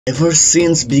Ever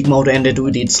since Big Mouth ended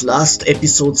with its last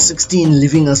episode 16,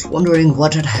 leaving us wondering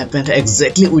what had happened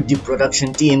exactly with the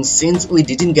production team since we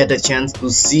didn't get a chance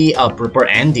to see a proper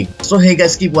ending. So hey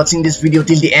guys, keep watching this video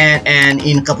till the end, and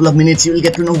in a couple of minutes you will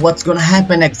get to know what's gonna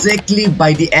happen exactly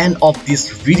by the end of this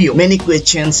video. Many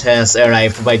questions has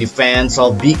arrived by the fans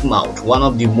of Big Mouth. One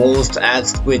of the most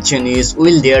asked question is,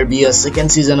 will there be a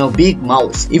second season of Big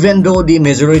Mouth? Even though the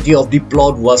majority of the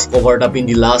plot was covered up in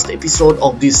the last episode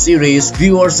of this series,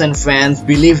 viewers and fans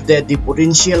believed that the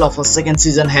potential of a second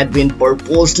season had been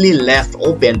purposely left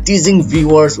open, teasing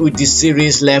viewers with this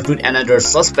series left with another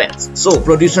suspense. So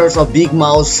producers of Big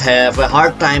Mouth have a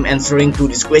hard time answering to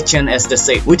this question, as they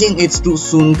say. We think it's too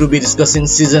soon to be discussing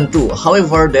season 2.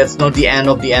 However, that's not the end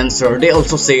of the answer. They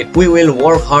also said, we will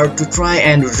work hard to try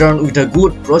and return with a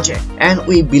good project, and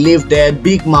we believe that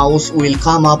Big Mouth will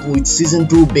come up with season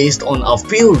 2 based on a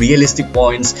few realistic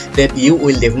points that you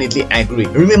will definitely agree.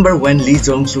 Remember when Lee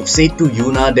Jong-suk said to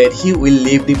Yuna that he will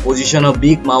leave the position of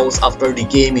Big Mouth after the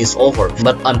game is over,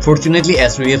 but unfortunately,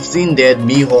 as we have seen, that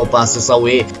Mi-ho passes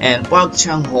away and Park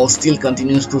Chang-ho still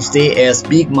continues to stay as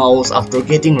Big Mouth after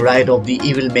getting rid of the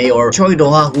evil mayor Choi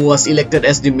Do-ha, who was elected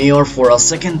as the mayor for a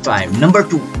second time. Number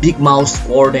 2, Big Mouth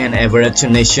scored an average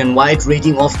nationwide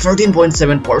rating of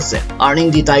 13.7%,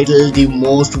 earning the title the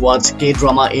most watched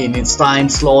K-drama in its time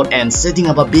slot and setting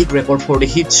up a big record for the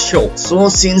hit show. So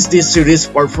since this series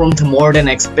performed more than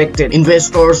expected,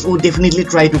 investors would definitely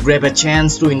try to grab a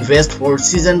chance to invest for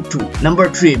season 2. Number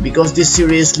 3, because this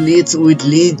series leads with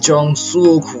Lee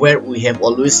Jong-suk, where we have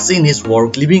always seen his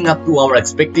work living up to our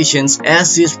expectations,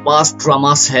 as his past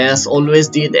dramas has always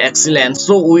did excellent.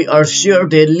 So we are sure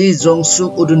that Lee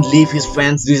Jong-suk wouldn't leave his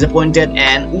fans disappointed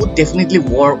and would definitely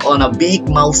work on a Big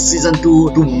Mouth season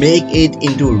 2 to make it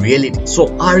into reality.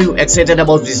 So are you excited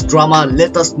about this drama?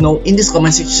 Let us know in this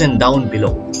comment section down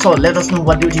below. So let us know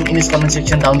what you think in this comment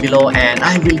section down below, and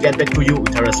I will get back to you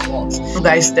with a response. So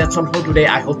guys, that's all for today.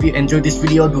 I hope you enjoyed this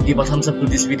video. Do give a thumbs up to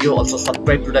this video. Also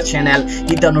subscribe to the channel,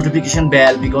 hit the notification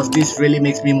bell, because this really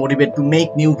makes me motivated to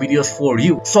make new videos for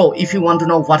you. So if you want to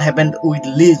know what happened with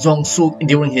Lee Jong-suk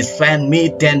during his fan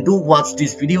meet, then do watch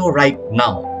this video right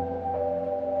now.